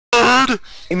I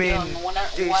mean, Yo, why are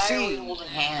we DC. holding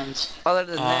hands? Other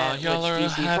than that, y'all are a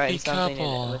DC happy finds something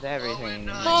couple. with everything.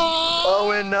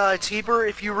 Oh, and Tber,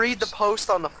 if you read the post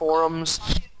on the forums,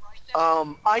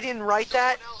 I didn't write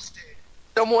that.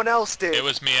 Someone else did. It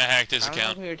was me. I hacked his I don't know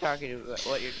account. who you're talking about.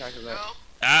 What you're talking about?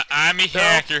 I'm a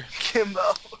hacker. Kimbo.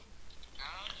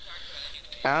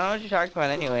 I don't know what you're talking about,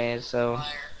 anyways. So,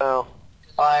 Oh.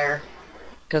 Fire.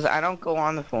 because I don't go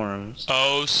on the forums.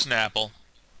 Oh, Snapple.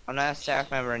 I'm not a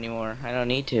staff member anymore. I don't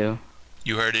need to.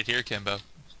 You heard it here, Kimbo.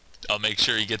 I'll make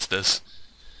sure he gets this.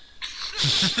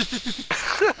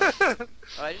 Oh,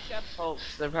 I just got poked.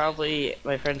 They're probably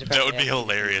my friends. Are That probably would be asking me to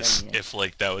hilarious send you. if,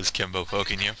 like, that was Kimbo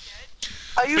poking you.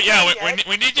 Are you But yeah, done yet?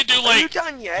 we need to do, Are you like,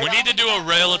 done yet? we need to do a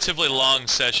relatively long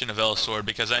session of Elsword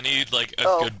because I need, like, a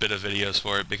good bit of videos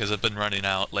for it because I've been running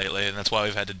out lately, and that's why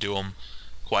we've had to do them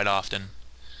quite often.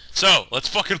 So, let's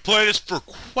fucking play this for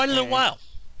quite a little while.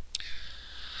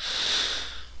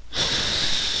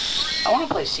 I want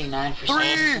to play C9 for some 3,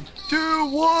 reason. 2,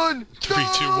 1. 3,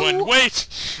 2, 1. Wait!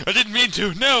 I didn't mean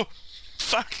to. No!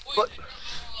 Fuck! But,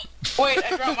 Wait, I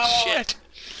dropped my wallet. Shit!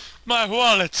 My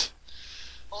wallet!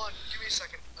 Hold on, give me a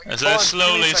second. As hold I on, give me a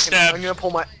slowly second. stab... I'm gonna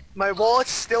pull my wallet's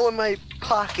still in my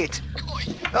pocket.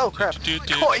 Oh crap.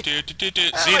 Koi.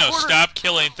 Zeno, stop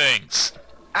killing things.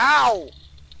 Ow!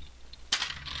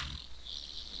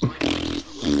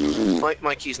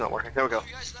 My key's not working. There we go.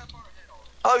 You guys that far ahead already.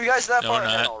 Oh, you guys are that No, far we're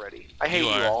ahead not. already. I hate You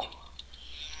you are. all.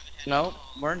 Nope,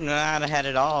 we're not ahead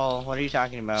at all. What are you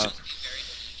talking about?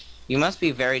 You must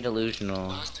be very delusional.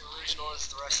 Not as delusional as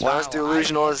the rest Not of as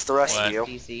delusional as the rest What? of you.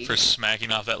 DC. For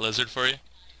smacking off that lizard for you?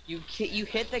 You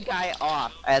hit the guy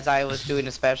off as I was doing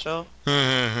a special.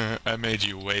 I made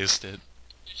you waste it.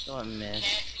 So I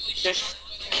missed. Just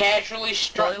casually Well,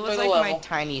 struck it through was the like level. my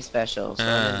tiny special, so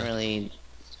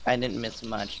I didn't miss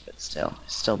much, but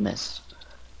still missed.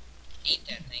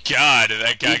 God,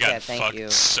 that guy Eat got that, thank fucked you.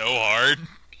 so hard.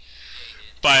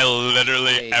 By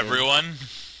literally Yeah, you did. everyone.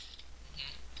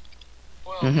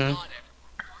 Well, Mhm. not everyone.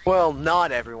 Well,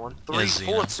 not everyone. Yeah,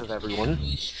 Zeno. 3/4 of everyone.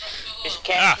 Just Ah,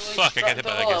 casually fuck, I struck got hit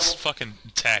by through that the guy's level. fucking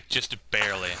attack, just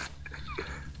barely.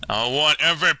 I want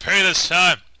MVP this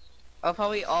time! I'll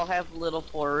probably all have little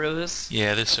porus.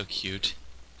 Yeah, they're so cute.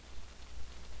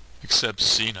 Except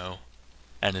Zeno.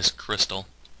 And his crystal.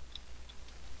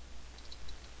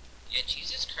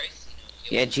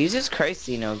 Yeah, Jesus Christ,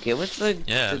 Zeno, get with the,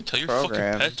 Yeah, the tell your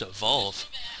program. fucking pet to evolve.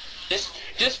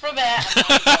 Just for that.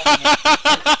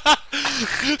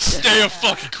 Stay a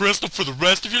fucking crystal for the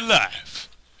rest of your life.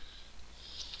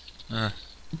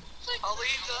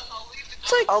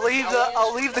 I'll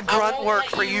leave the grunt work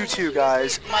for you two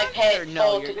guys. My pet No,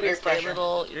 fall you're to gonna peer stay a pressure.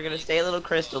 little. You're gonna stay a little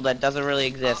crystal that doesn't really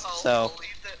exist. So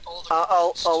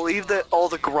I'll leave all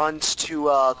the grunts to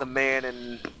the man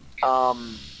and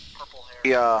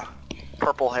the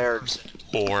purple-haired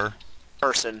Whore.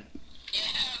 person.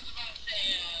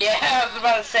 Yeah, I was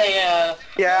about to say,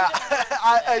 Yeah,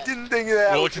 I didn't think of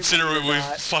that. Well, would considering be we've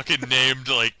that. fucking named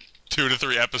like 2 to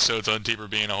 3 episodes on Tber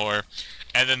being a whore,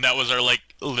 and then that was our like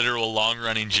literal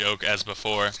long-running joke as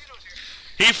before.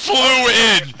 He flew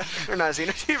in! You're not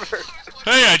Xeno Tber.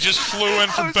 Hey, I just flew in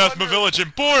from was Bethma wondering. Village,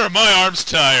 and boy, are my arms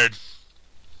tired.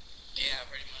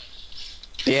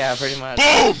 yeah, pretty much.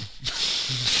 Boom!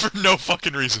 For no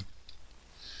fucking reason.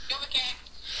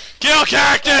 Kill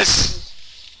cactus!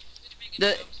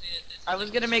 I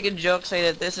was gonna make a joke say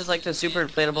that this is like the super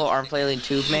inflatable arm flailing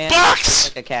tube man. Box!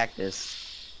 It's like a cactus.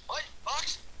 What?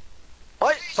 Box?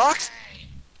 What? Fox?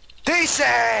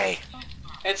 DC!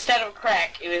 instead of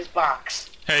crack, it was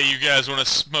box. Hey, you guys want to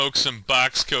smoke some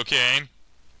box cocaine?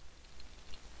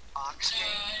 Ox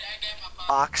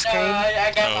Ox No, cane?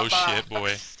 I got Oh my box. shit,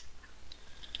 boy.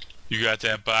 You got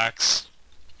that box?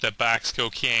 That box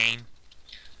cocaine?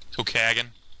 Cocaggin?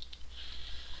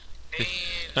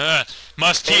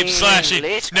 Must keep Hey, slashing!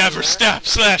 let's Never go. stop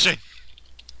slashing!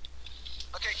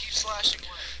 Okay, keep slashing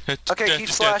away. Okay, keep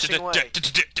slashing away.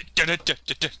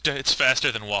 It's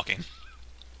faster than walking.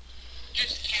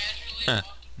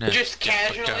 Just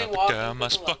casually walking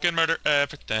Must through the fucking murder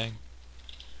everything.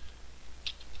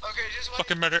 Okay, just wait.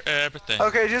 Fucking murder everything.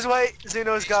 Okay, just wait.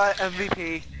 Xeno's got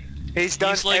MVP. He's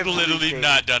done He's like literally everything.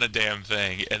 not done a damn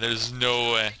thing, and there's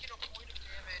no way.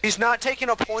 He's not taking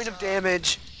a point of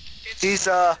damage. He's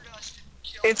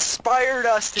inspired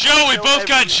us to Joe, we kill both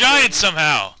got everything. giant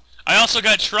somehow! I also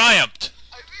got triumphed!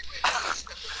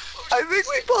 I think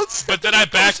we both But then I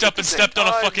backed up and stepped on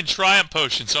a fucking triumph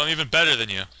potion, so I'm even better than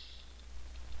you.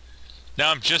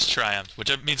 Now I'm just triumphed,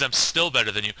 which means I'm still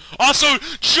better than you. Also,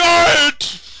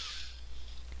 giant!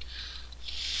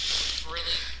 Really?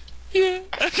 Yeah,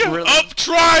 I got Really? up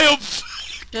triumph!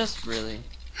 Just really.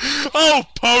 Oh,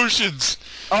 potions!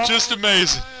 Just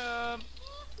amazing.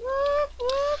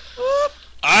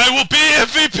 I will be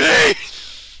MVP!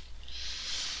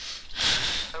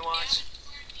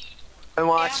 And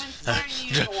watch.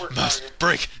 Must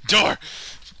break door!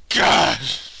 God!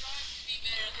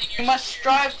 You must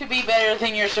strive to be better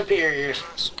than your superiors.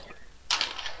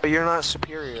 But you're not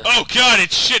superior. Oh god,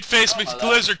 it's shit-faced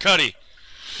McGlizzard Cuddy!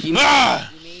 You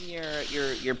Ah! mean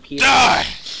your peers? Die!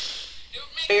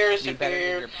 Peers, Be better than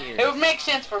superior. your peers. It would make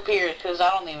sense for peers, because I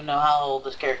don't even know how old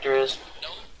this character is.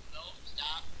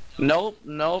 Nope.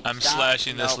 I'm stop,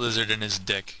 slashing this nope. lizard in his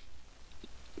dick.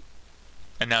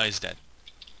 And now he's dead.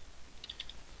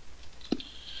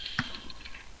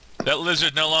 That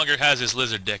lizard no longer has his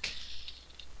lizard dick.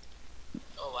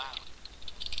 Oh wow.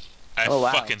 I Oh,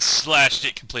 wow. fucking slashed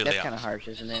it completely That's kind of off. harsh,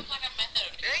 isn't it? Dang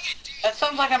it, dude. That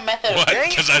sounds like a method. What? Dang it,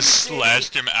 Because I DC.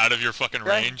 slashed him out of your fucking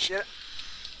range? Yeah,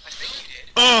 I think you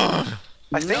did. Ugh!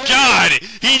 I think. God!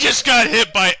 He just got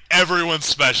hit by everyone's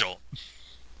special.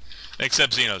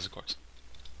 Except Xeno's, of course.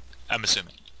 I'm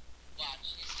assuming. Watch,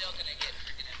 he's still gonna get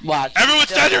freaking Watch. Everyone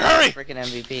still stand your hurry! Freaking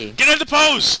MVP. Get into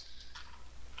pose!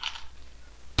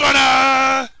 But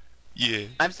yeah.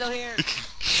 I'm still here.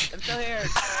 I'm still here.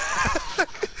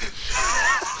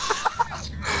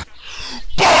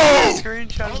 Boom!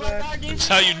 Screenshot that. That's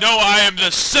how you know I am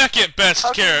the second best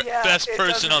Okay, yeah, best it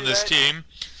person doesn't on do this that. team.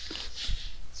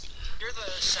 You're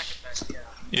the second best, yeah.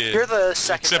 Yeah. You're the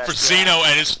second Except for best, Xeno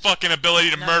and his fucking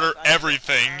ability to No, murder I-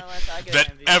 everything I get that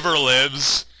an MVP. ever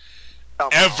lives. Oh,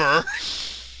 Ever.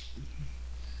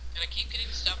 Gonna keep getting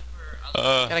stuff for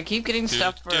other Gotta keep getting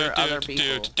stuff for other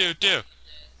people. Do.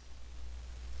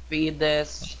 Feed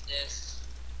this. this.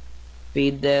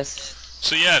 Feed this.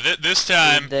 So yeah, this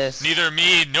time, this. neither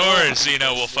me nor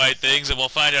Xeno will fight things, and we'll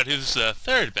find out who's the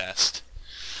third best.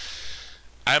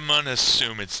 I'm gonna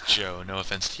assume it's Joe. No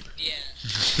offense to you.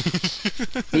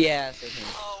 Yeah. Yeah, same here.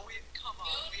 Oh, come on,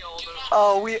 we all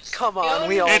know. Oh, come on,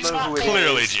 we all It's know who it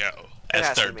clearly is. Joe It as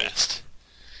has to third be. best.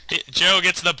 Joe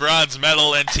gets the bronze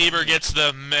medal, and Tiber gets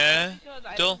the meh.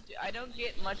 Because I don't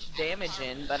get much damage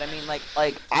in, but I mean, like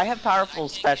I have powerful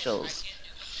specials,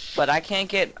 but I can't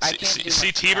get. I can't do See,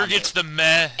 much Tiber damage. gets the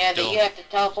meh. And duel. you have to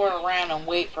teleport around and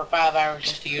wait for 5 hours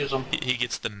just to use them. He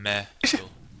gets the meh. duel.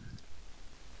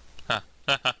 Huh.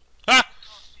 Ah!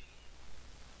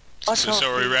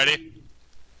 So are we ready?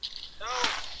 No.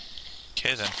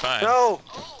 Okay then, fine. No,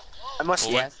 I must.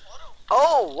 Well, Yes.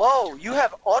 Oh, whoa! You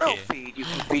have auto Yeah. feed. You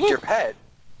can feed your pet.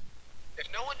 If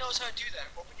no one knows how to do that,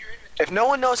 open your inventory. If no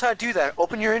one knows how to do that,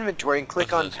 open your inventory and click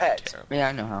Both of on those are pet. terrible. Yeah,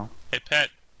 I know how. Hey pet,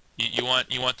 you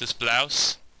want this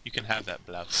blouse? You can have that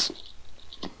blouse.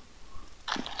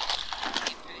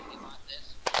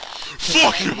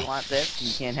 Fuck If you! you want this,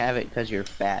 you can't have it because you're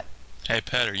fat. Hey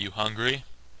pet, are you hungry?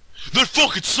 That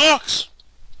fucking sucks!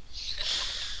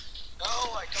 No,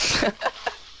 I don't.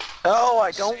 No,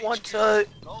 I don't want to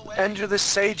Go away. enter the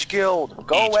Sage Guild.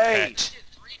 Go Eat, away. pet.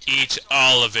 Eat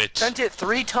all of it. Sent it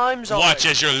 3 times already. Watch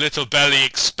as your little belly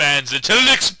expands until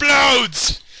it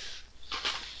explodes!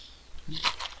 You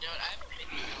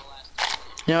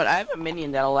know what? I have a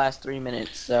minion that'll last 3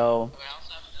 minutes, so.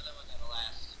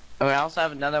 I also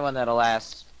have another one that'll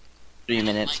last 3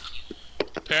 minutes.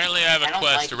 Apparently I have I a don't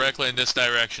quest like directly in this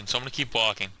direction, so I'm gonna keep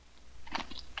walking.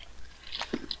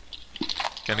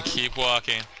 Gonna keep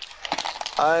walking.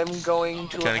 I'm going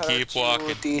to Gonna head keep to walking.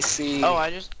 DC. Oh, I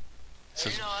just. So,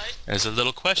 You know what? there's a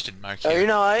little question mark Oh, here. you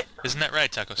know what? Isn't that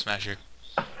right, Taco Smasher?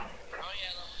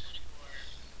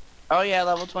 Oh yeah,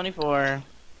 level 24.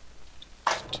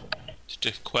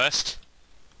 Quest?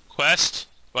 Quest?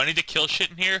 Do I need to kill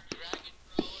shit in here?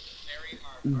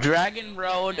 Dragon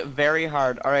Road, very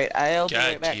hard. Alright, I'll be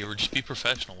right God, back. T, or just be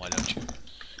professional, why don't you?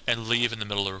 And leave in the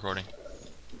middle of recording.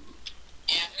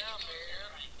 Yeah,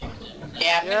 I'm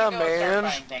Yeah, gonna go start man.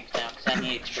 fighting things now, because I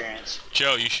need experience.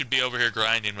 Joe, you should be over here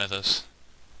grinding with us.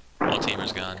 While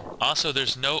Teamer's gone. Also,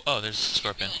 there's no... Oh, there's a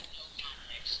scorpion.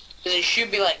 Because it should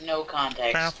be like no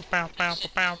context. I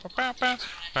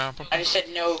just said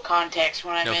no context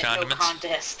when I No meant condiments? no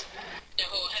contest. No,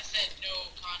 I said no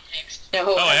context. No,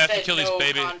 Oh, I have to said kill no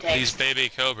these context. baby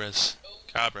cobras.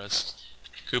 Cabras.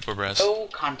 Cooper bros. No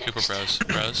context. Cooper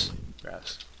bros.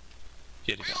 Bros.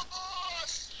 Kitty go.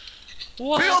 Boss!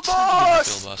 What? Field boss!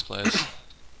 Field boss plays.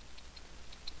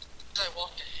 I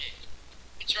walked ahead.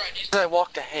 It's right. Just I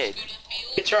walked ahead. go to the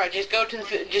field. It's right.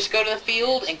 Just go to the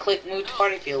field and click move to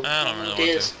party field. I don't Move really to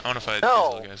want his. to. I want to fight No.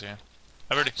 these little guys, yeah.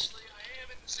 I've already... Actually, I am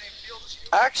in the same field as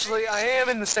you. Actually, I am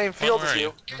in the same field Where are as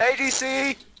you. Hey,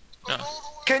 DC, No,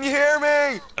 can you hear me?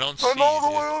 I don't see I'm all the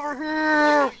you, way dude. over No,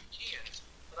 here. you can't.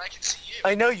 But I can see you.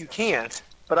 I know you can't,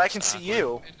 but I can see Exactly.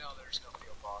 you. And no, there's no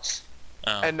field boss.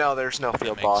 Oh, And no, there's no that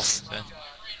field makes boss. sense.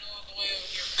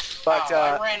 But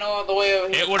I ran all the way over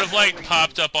here. It would have like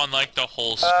popped up on like the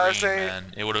whole screen, same. man.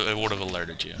 It would have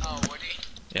alerted you. Oh, Woody.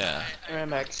 Yeah.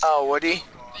 oh, Woody,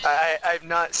 I've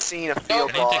not seen a I field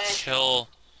need to boss. kill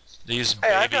these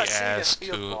Hey, I've baby not seen a ass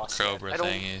field boss yet. cobra I don't-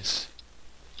 thingies.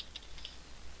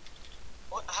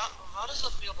 What? How does the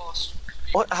field boss?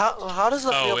 What? How does the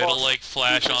Oh, field it'll boss like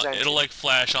flash on. represent It'll you? like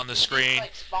flash on the screen,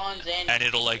 Like spawns in, and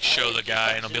it'll like show the just, guy,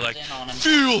 and it'll be like, zooms in on him.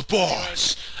 "Field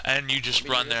boss," and you just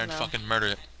run there and now. fucking murder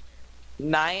it.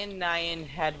 Nyan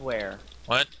headwear.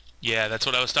 What? Yeah, that's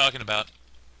what I was talking about.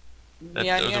 That,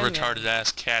 Yeah, the yeah, retarded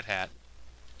ass cat hat.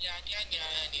 Yeah, yeah,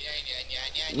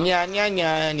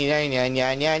 yeah, yeah, yeah,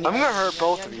 yeah, yeah. I'm gonna hurt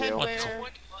both of you. No one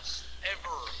must ever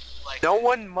like. No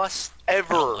one must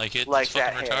ever I don't like it. like It's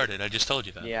that fucking hair. retarded. I just told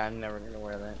you that. Yeah, I'm never gonna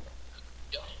wear that.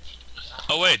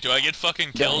 Oh wait, do I get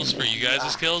fucking kills for you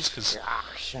guys' kills? Cause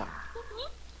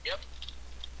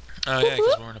oh yeah,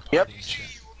 cause we're in a party Yep. and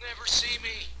shit. You will never see me.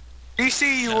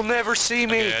 DC, you will never see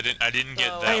me. Okay, I didn't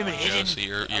get Oh, that wait a one, minute. Joe. So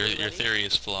your theory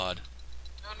is flawed.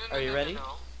 No, Are you ready?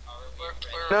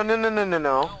 No, no, no, no, no,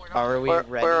 no. Are we ready?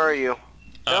 Where are you?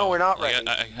 No, we're not like, ready.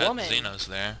 I had Woman. Xenos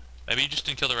there. Maybe you just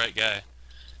didn't kill the right guy.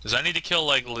 Cause I need to kill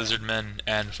like lizard men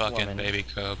and fucking Woman. baby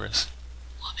cobras.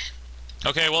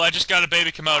 Okay, well I just got a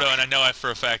baby Komodo and I know for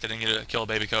a fact I didn't get to kill a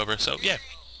baby cobra, so yeah.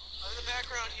 I'm in the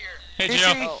background here. Hey DC,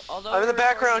 Joe. Oh, although I'm in the we're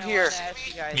background recording, I here. wanna ask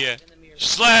you guys Yeah. in the mirror.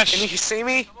 Slash! Can you see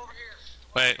me? Come over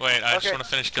here. Wait, I just Okay, want to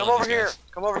finish Come killing over these here. guys.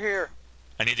 Come over here.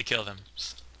 I need to kill them.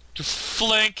 Just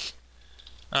flink!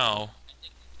 Oh.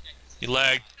 He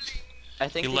lagged. I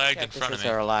think He these lagged in front of cactuses me.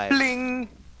 are alive. Bling.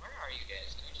 Where are you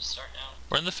guys? Can we just start now?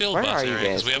 We're in the field Where boss are you area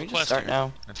because guys? we have Can a we just quest start here. now?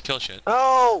 We have to kill shit.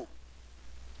 Oh.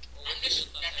 I'm just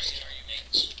are you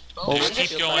mates? Oh, Just I'm keep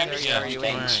just going. wondering, Yeah, are you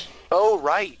alright. mates? Oh,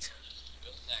 right.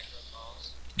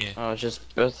 Oh, it's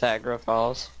just Pythagoras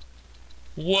Falls.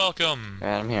 Welcome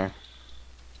Alright, I'm here.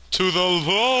 to the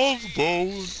love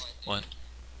boat. What?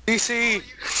 DC,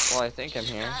 Well, I think I'm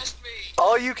here. Asked me.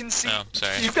 all you can see. Oh,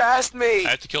 sorry. You passed me. I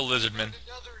have to kill lizardmen.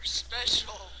 Another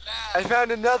special I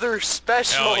found another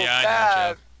special Oh yeah, I know,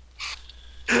 path.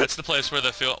 Joe. That's the place where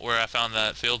where I found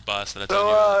that field boss that I told So,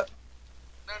 you about.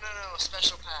 No,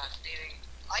 special path,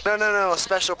 meaning... no, a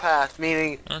special path,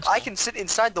 meaning That's I cool. can sit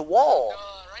inside the wall.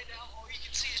 right now all you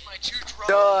can see is my two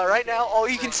drones. Right now, all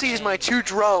you can see is my two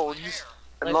drones,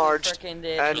 enlarged, Like we frickin'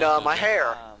 did and with, my hair.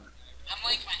 I'm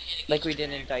laying my head Like we did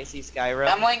in Dicey Skyrim.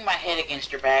 I'm laying my head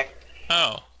against your back.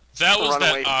 Oh, that was Run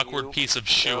away that from awkward you. piece of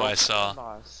shoe No. I saw.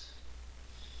 Boss.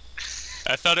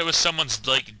 I thought it was someone's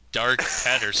like dark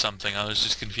pet or something. I was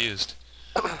just confused.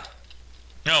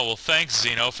 No, well thanks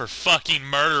Xeno for fucking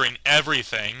murdering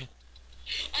everything.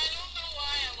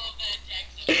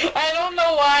 I don't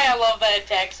know why I love that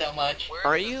attack so much.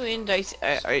 Are you in Dicey?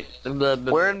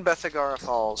 We're in Bethagara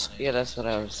Falls. Yeah, that's what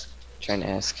I was trying to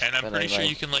ask. And I'm but pretty I, sure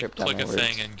you can like tripped on click my a words.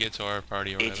 thing and get to our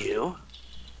party or Did whatever. you?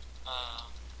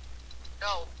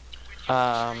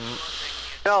 No.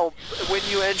 No, when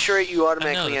you enter it, you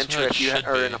automatically that's enter what if it you should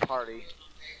are in be. a party.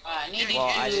 I need to Well,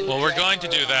 I do... didn't- Well, we're going to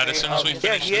do that as soon as we Yeah,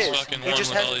 finish he this is. fucking He one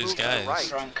just with all hasn't these moved to the guys. right.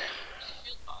 drunk.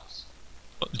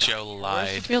 Joe Where's the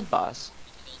lied. field boss?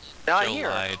 Not Joe here.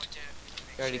 lied.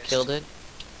 You already killed it?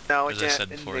 No, it As I said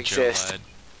didn't before, Joe exist. lied.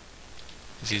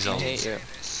 'Cause he's I all. hate you.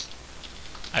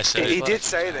 I said He it. did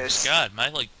say this. God, my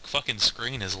like fucking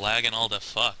screen is lagging all the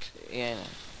fuck. Yeah,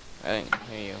 I didn't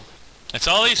hear you. It's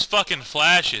all these fucking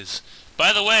flashes.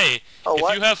 By the way, Oh, if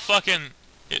what? you have fucking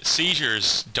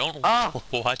seizures, don't Ah.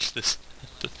 watch this.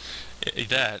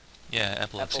 That. Yeah,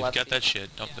 epilepsy. If you got Epilepsy. that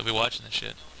shit, don't be watching this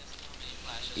shit.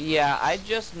 Yeah, I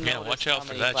just Yeah, noticed watch how out for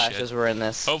many that flashes shit. were in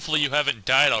this. Hopefully you haven't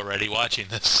died already watching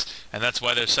this, and that's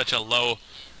why there's such a low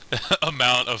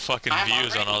amount of fucking I'm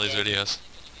views on already all these dead. videos.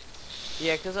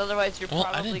 Yeah, because otherwise you're Well,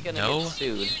 I probably didn't gonna know. get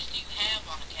sued.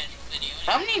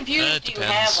 How many views That do you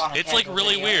depends. have on a It's like casual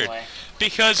really video weird. anyway?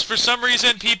 Because for some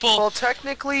reason people... Well,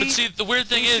 technically, But see, the weird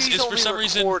thing DC's is for only some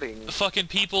reason, recording. fucking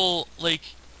people, like,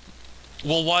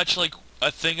 will watch, like,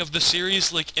 a thing of the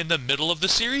series, like, in the middle of the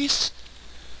series,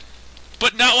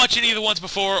 but not watch any of the ones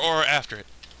before or after it.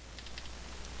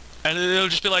 And it'll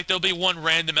just be like, there'll be one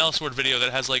random Elsword video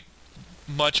that has, like,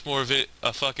 much more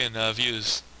fucking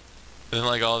views than,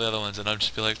 like, all the other ones, and I'll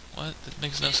just be like, what? That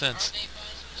makes no sense.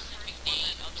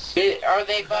 Are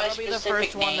they by That'll be the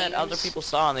specific first one that names? other people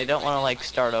saw and they don't want to like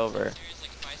start over.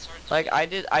 Like I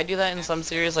do that in some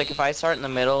series. Like if I start in the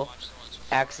middle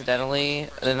accidentally,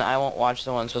 then I won't watch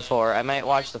the ones before. I might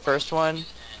watch the first one.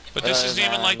 But this isn't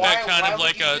even like Why- that kind why of would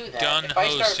like you a do that? gun If I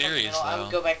ho start from the series, middle, I would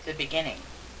though. go back to the beginning.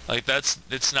 Like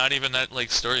it's not even that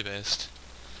like story based.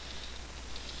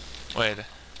 Wait,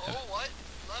 Oh, what?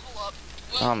 Level up.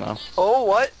 I don't know. Oh,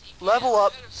 what? Level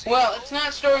up. Well, it's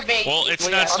not story based. Well, it's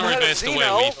Wait, not I'm story ahead of based the way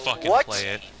Zeno. we fucking What? play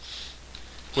it.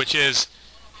 Which is,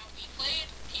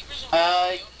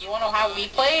 You wanna know how we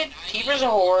played? Tiber's a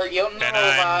whore, Yoden's a and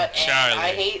I'm robot, Charlie, and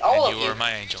I hate all and of you you. are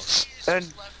my angels.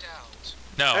 And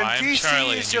No, And I'm DC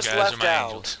Charlie, is and you just guys are left my out.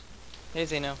 angels. Hey,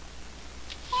 Zeno.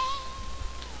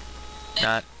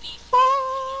 Not.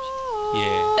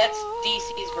 Yeah. That's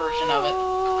DC's version of it.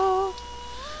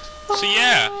 So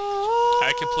yeah,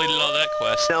 I completed all that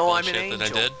quest No, I'm bullshit an that I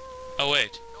angel. did. Oh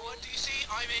wait.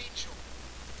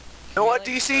 you know what,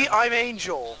 DC? I'm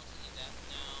Angel.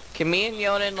 Can me and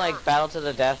Yonin like battle to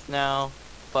the death now,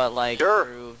 but like Sure.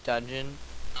 through dungeon?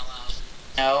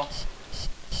 No.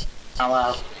 Not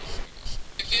allowed.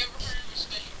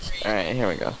 All right, here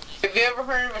we go. Have you ever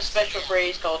heard of a special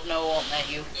phrase called "No won't let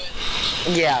you"?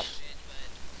 Yeah.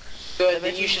 Good,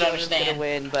 then you should Gonna understand.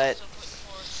 win, but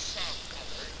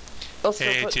also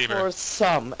Hey, put Tiber. forth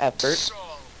some effort.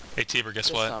 Hey Tiber, guess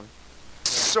Just what? some.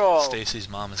 So, Stacy's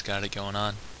mom has got it going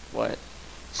on. What?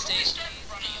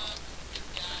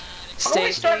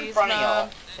 Always start in Stacy's front of mom y'all.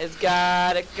 has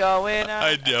got it going on.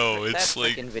 I know, That it's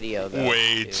like frickin' video, though,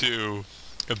 way dude. too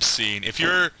obscene. If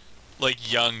you're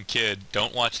like young kid,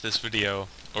 don't watch this video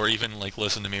or even like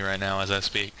listen to me right now as I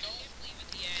speak.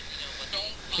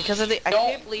 Because of the, I Don't-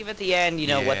 can't believe at the end, you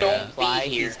know, what Yeah. the Don't imply be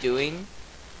here. he's doing.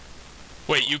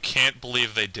 Wait, you can't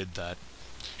believe they did that.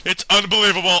 It's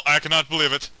unbelievable. I cannot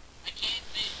believe it.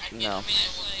 No.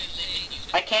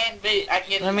 I can't be. I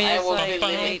can. I mean, I it's will like-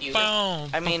 eliminate you.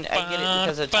 I mean, I get it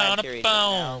because of time period, but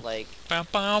now, like, I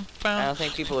don't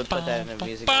think people would put that in a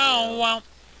music video.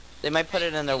 They might put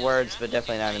it in their words, but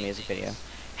definitely not in a music video.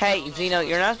 Hey, Zeno,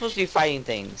 you're not supposed to be fighting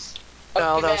things.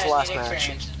 No, Too that was bad, the last need match.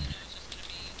 experience.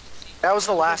 that was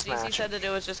the last DC match. said that it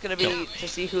was just gonna be to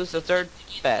see who's the third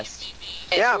best.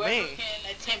 And Yeah, whoever me.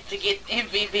 can attempt to get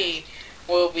MVP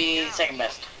will be second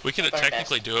best. We could Third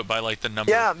technically best. do it by like the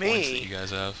number Yeah, of points me. that you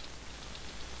guys have.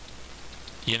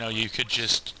 You know, you could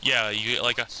just you get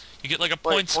like a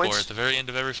point score points? at the very end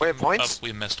of every Wait, fucking points?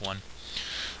 we missed one.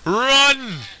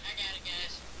 Run!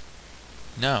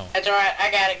 No. That's alright.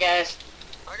 I got it, guys.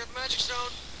 I got the magic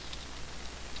stone.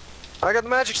 I got the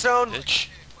magic stone. Bitch.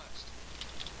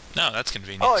 No, that's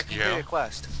convenient, Oh, I Joe. completed a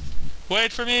quest.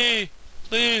 Wait for me!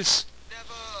 Please!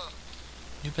 Never.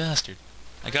 You bastard.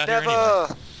 I got here anyway.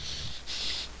 Never.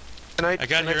 I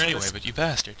got here anyway, but you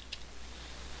bastard.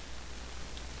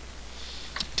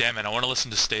 Damn it, I want to listen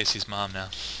to Stacy's mom now.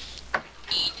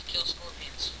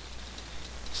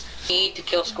 Need to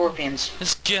kill scorpions.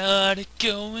 It's got it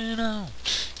going on.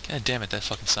 God damn it, that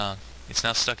fucking song. It's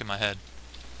now stuck in my head.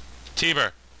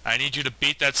 Tiber, I need you to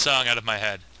beat that song out of my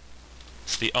head.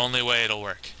 It's the only way it'll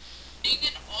work. Sing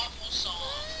an awful song.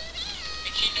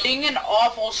 But you know, Sing an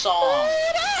awful song.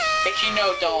 But you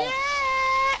know don't.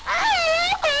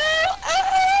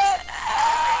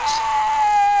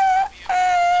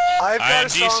 I've got I am a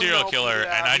song that'll DCerealKiller, beat it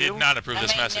and out I of did you. not approve I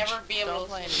this may message. never be able Don't to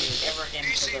play listen ever again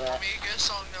because of that.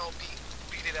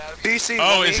 DC,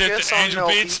 Oh, let is me it get a the song Angel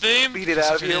that'll Beats theme? Beat it 'Cause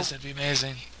out if of it you. is, that'd be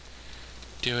amazing.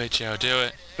 Do it, Joe, do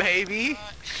it. Maybe.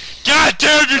 God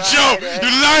damn you, Joe! Friday,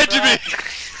 You lied to me!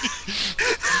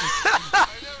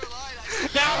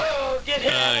 No, get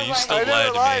him out of You my still I never lied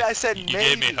to lied, me. I said you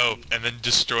gave me maybe. hope, and then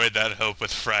destroyed that hope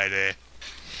with Friday.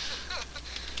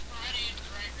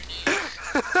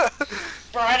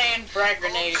 Friday and frag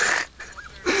grenade.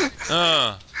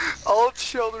 All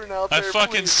children out I there,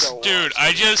 fucking, please don't dude, watch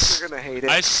I this. just, You're gonna hate it.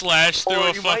 I slashed through Or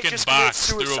a you might fucking just commit box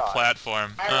through a suicide.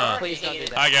 platform. I already Please don't hate do it.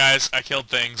 that. Hi guys, I killed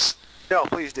things. No,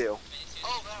 please do.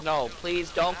 No, please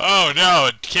don't. Oh no,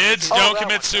 kids, Oh, don't that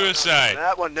commit one, suicide.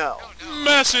 That one, no.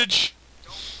 Message.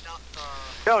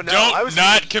 No, I Don't was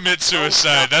not commit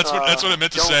suicide. That's what I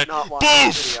meant to don't say. not watch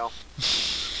this Boof!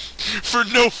 video. For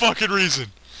no fucking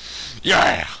reason.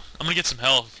 Yeah! I'm gonna get some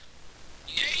health.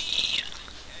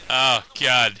 Oh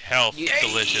god, health. You-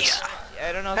 Delicious.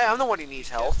 I don't know. Hey, I'm the one who needs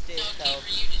health.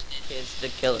 Kids to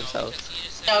kill himself.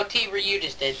 No, Tiber, you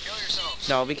just did.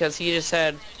 No, because he just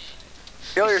said.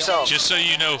 Kill yourself. Just so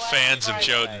you know, fans of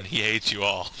Joden, he hates you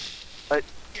all.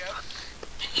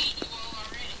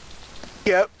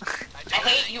 Yep. I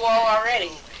hate you all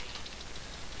already.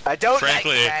 I don't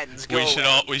Frankly, like friends. Go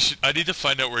away. I need to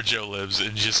find out where Joe lives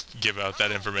and just give out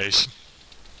that information.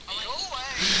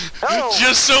 No.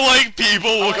 Just so like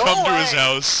people will Go come to his away.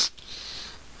 house.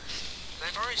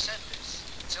 I've already said this.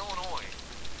 It's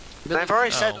Illinois. I've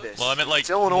already said Oh, this. well, I meant like It's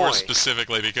Illinois. more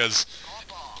specifically because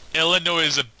Illinois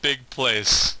is a big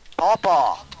place. Papa.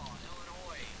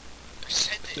 Illinois. I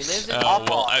said He this. lives in Papa,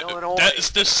 well, Illinois.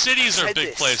 the cities are Said big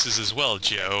this. places as well,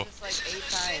 Joe. just like 8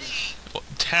 times. Well,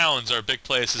 towns are big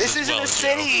places This as isn't well, a Joe.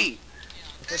 city.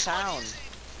 It's a town.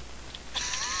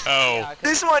 Oh. Yeah,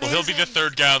 This one Well, he'll be the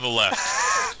third guy on the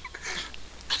left.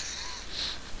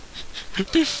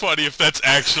 It'd be funny if that's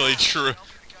actually true.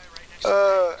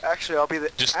 Actually, I'll be the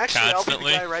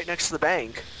Constantly? guy right next to the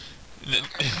bank.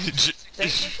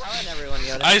 Thanks for telling everyone,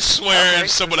 Yoda. I swear, Okay, if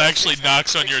someone there's actually six-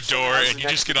 knocks on six- your six door houses and you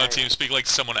next just to get on the bank. TeamSpeak like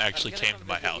someone actually gonna came come to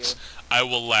my visit house, you. I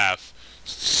will laugh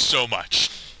so much.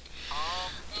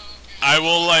 I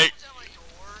will like.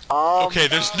 Okay,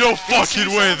 there's no fucking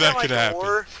way that could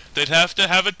happen. They'd have to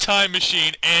have a time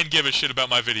machine and give a shit about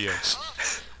my videos,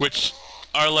 which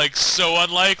are like so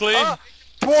unlikely. Dwarf!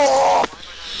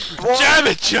 Dwarf! Damn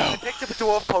it, Joe! I picked up a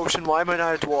dwarf potion. Why am I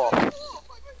not a dwarf?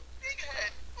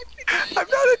 I'm not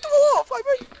a dwarf. I'm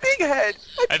a big head.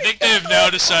 I think they have now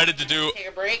decided to do Take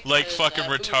a break. like 'cause, fucking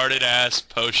food- retarded ass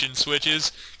potion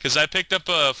switches, cause I picked up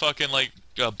a fucking like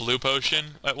a blue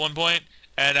potion at one point,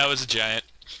 and I was a giant.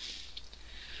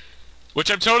 Which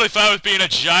I'm totally fine with being a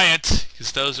giant,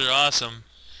 cause those are awesome.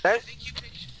 That, I think you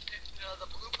picked the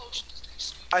blue potion is the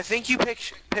sweet. I think you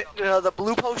picked the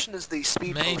blue potion is the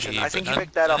speed Maybe, potion. I think but you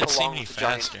picked that up didn't seem along any with the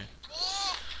giant. faster.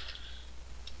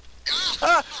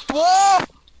 Ah, dwarf!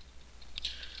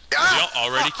 Have y'all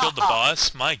already killed the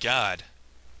boss? My god.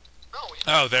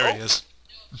 No, Oh, there he Oh. is.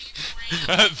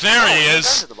 Oh, there he we're is.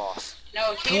 done to the boss.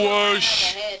 No,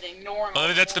 Whoosh. Well, I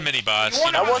mean, that's the mini boss. You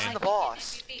You know That what I wasn't mean. the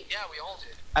boss. yeah, we all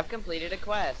did. I've completed a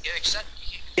quest. Yeah, except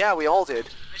you can't Yeah, we all did.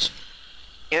 mission.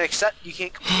 And except you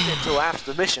can't complete it until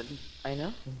after the mission. I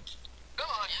know. Come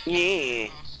on. Yeah.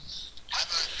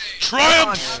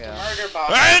 Triumph There we go. Murder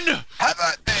boss. and Have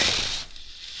that thing.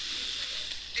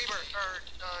 Deber, or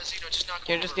Zeno, just knock him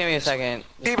Here, over. just give me a second.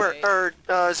 Bieber,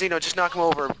 or Zeno, just knock him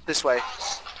over this way.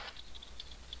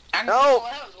 I'm No! gonna pull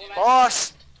out when I-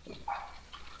 Boss!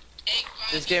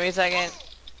 Just give me a second.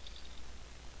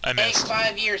 I Take missed.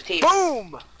 5 years, T.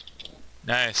 Boom!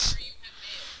 Nice.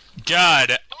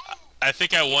 God, I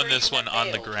think I won this one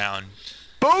on the ground.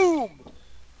 Boom!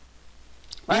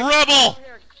 Rebel!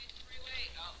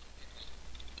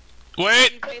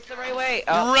 Wait, You face the right way.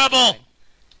 Oh, rebel!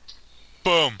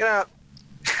 Boom. Get out.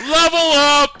 Level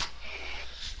up!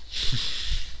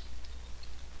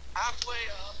 Halfway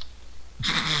up.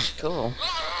 cool.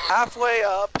 Halfway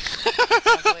up.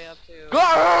 Halfway up to.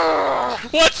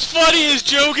 Grrrr! What's funny is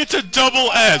Joe gets a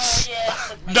double S.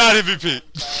 Yes. Not MVP.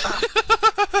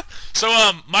 So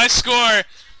my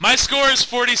score is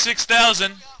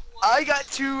 46,000. I got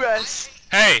 2S.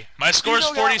 Hey, my score is You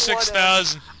don't got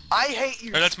 46,000. I hate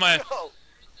you. Or that's my- No.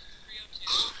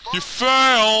 You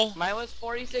fail. Mine was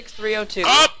 46,302.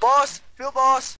 Up. Boss! Field boss!